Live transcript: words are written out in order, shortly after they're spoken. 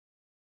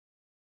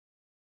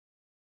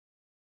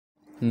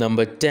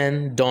Number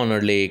 10.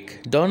 Donner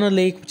Lake. Donner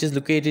Lake, which is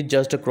located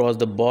just across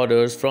the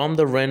borders from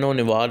the Reno,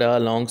 Nevada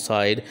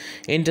alongside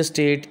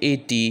Interstate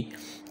 80,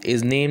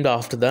 is named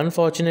after the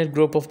unfortunate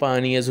group of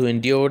pioneers who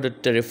endured a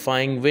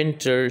terrifying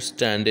winter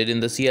stranded in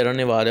the Sierra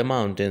Nevada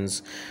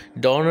mountains.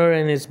 Donner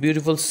and its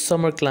beautiful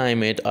summer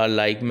climate are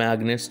like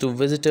magnets to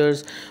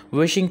visitors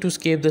wishing to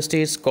escape the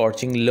state's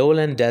scorching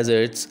lowland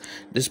deserts,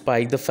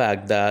 despite the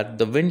fact that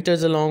the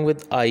winters along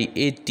with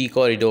I-80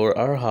 corridor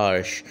are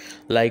harsh,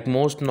 like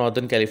most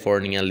Northern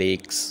California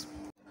lakes.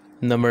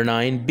 Number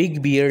 9.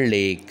 Big Bear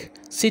Lake.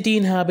 City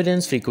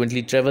inhabitants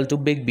frequently travel to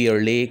Big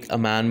Bear Lake, a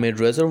man-made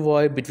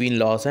reservoir between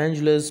Los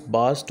Angeles,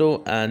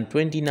 Barstow, and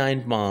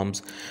 29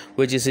 Palms,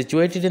 which is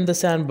situated in the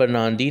San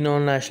Bernardino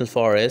National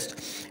Forest.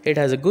 It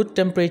has a good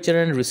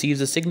temperature and receives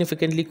a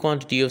significant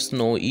quantity of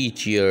snow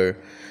each year.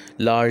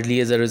 Largely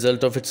as a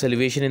result of its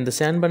elevation in the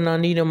San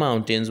Bernardino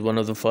Mountains, one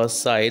of the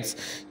first sights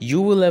you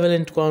will ever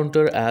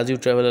encounter as you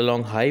travel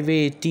along Highway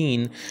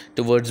 18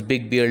 towards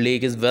Big Bear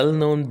Lake is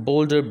well-known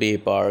Boulder Bay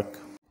Park.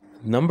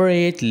 Number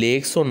 8.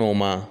 Lake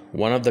Sonoma.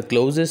 One of the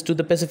closest to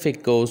the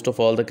Pacific coast of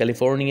all the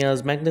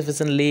California's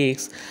magnificent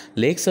lakes,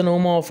 Lake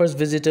Sonoma offers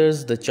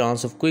visitors the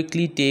chance of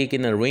quickly take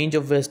in a range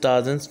of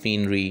vistas and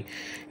scenery.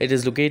 It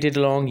is located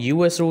along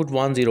US Route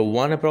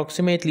 101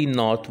 approximately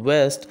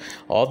northwest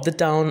of the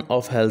town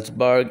of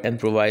Healdsburg and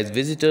provides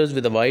visitors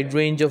with a wide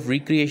range of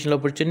recreational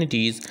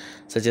opportunities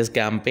such as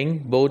camping,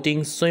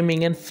 boating,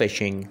 swimming and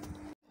fishing.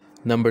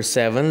 Number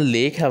 7.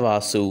 Lake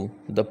Havasu.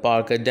 The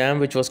Parker Dam,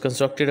 which was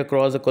constructed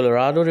across the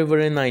Colorado River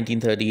in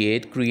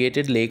 1938,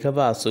 created Lake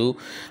Havasu,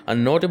 a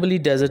notably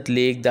desert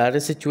lake that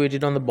is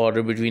situated on the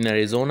border between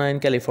Arizona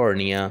and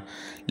California.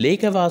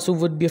 Lake Havasu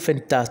would be a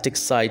fantastic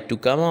sight to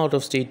come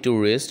out-of-state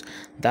tourists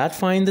that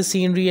find the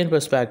scenery and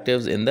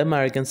perspectives in the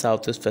American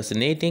Southwest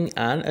fascinating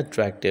and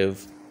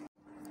attractive.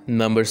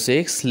 Number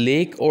 6.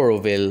 Lake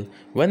Oroville.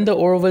 When the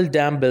Oroville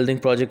Dam building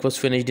project was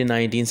finished in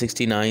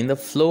 1969, the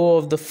flow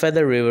of the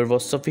Feather River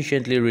was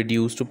sufficiently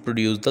reduced to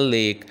produce the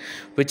lake,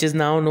 which is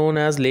now known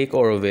as Lake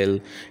Oroville.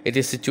 It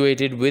is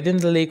situated within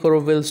the Lake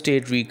Oroville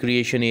State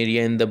Recreation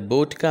Area in the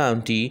Butte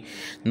County,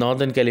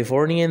 Northern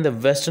California in the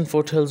western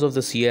foothills of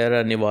the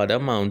Sierra Nevada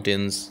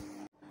mountains.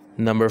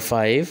 Number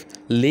 5.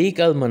 Lake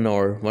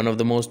Almanor. One of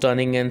the most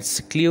stunning and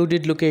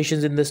secluded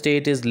locations in the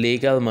state is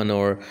Lake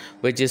Almanor,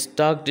 which is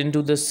tucked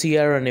into the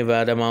Sierra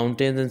Nevada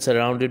mountains and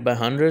surrounded by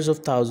hundreds of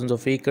thousands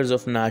of acres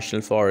of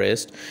national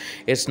forest.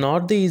 It's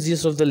not the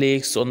easiest of the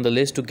lakes on the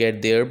list to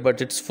get there,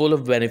 but it's full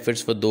of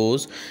benefits for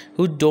those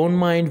who don't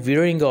mind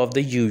veering off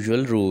the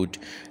usual route.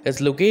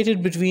 It's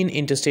located between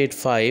Interstate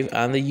 5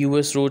 and the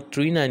US Route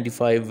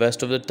 395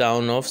 west of the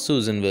town of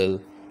Susanville.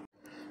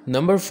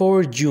 Number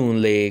 4.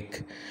 June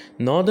Lake.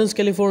 Northern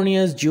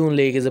California's June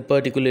Lake is a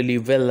particularly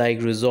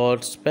well-liked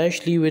resort,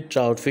 especially with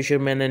trout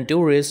fishermen and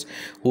tourists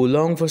who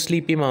long for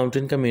sleepy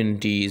mountain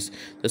communities.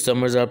 The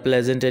summers are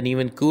pleasant and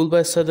even cool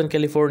by Southern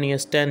California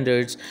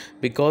standards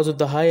because of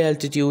the high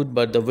altitude,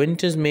 but the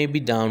winters may be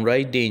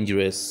downright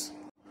dangerous.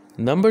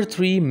 Number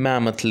 3.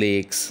 Mammoth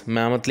Lakes.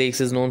 Mammoth Lakes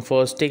is known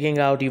for sticking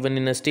out even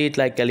in a state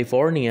like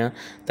California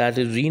that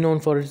is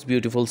renowned for its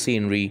beautiful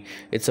scenery.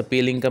 Its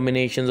appealing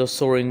combinations of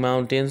soaring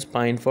mountains,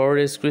 pine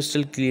forests,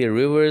 crystal clear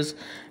rivers,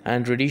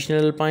 and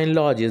traditional alpine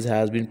lodges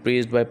has been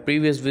praised by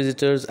previous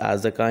visitors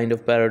as the kind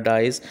of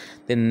paradise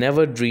they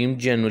never dreamed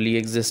genuinely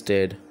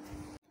existed.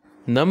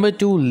 Number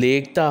 2.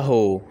 Lake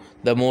Tahoe.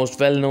 The most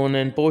well-known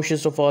and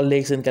poshest of all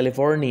lakes in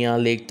California,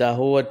 Lake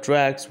Tahoe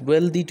attracts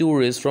wealthy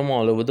tourists from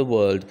all over the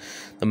world.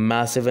 The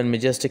massive and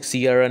majestic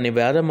Sierra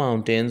Nevada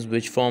mountains,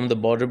 which form the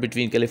border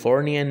between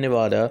California and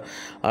Nevada,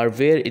 are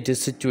where it is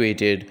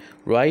situated.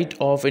 Right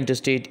off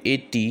Interstate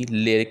 80,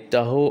 Lake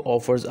Tahoe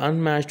offers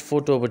unmatched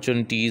photo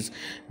opportunities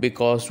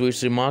because of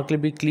its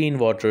remarkably clean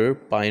water,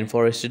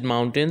 pine-forested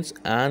mountains,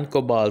 and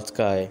cobalt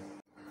sky.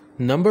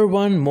 Number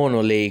 1.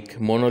 Mono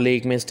Lake. Mono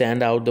Lake may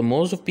stand out the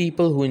most of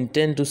people who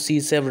intend to see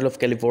several of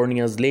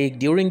California's lakes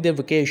during their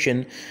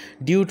vacation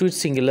due to its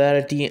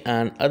singularity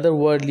and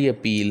otherworldly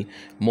appeal.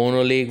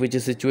 Mono Lake, which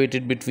is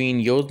situated between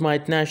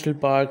Yosemite National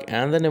Park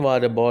and the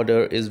Nevada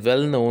border, is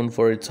well known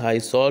for its high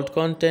salt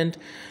content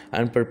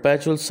and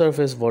perpetual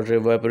surface water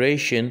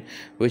evaporation,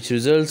 which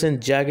results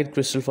in jagged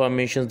crystal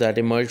formations that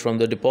emerge from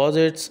the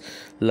deposits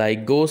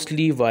like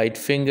ghostly white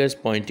fingers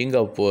pointing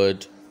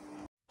upward.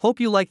 Hope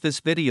you like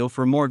this video.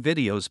 For more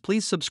videos,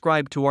 please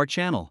subscribe to our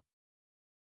channel.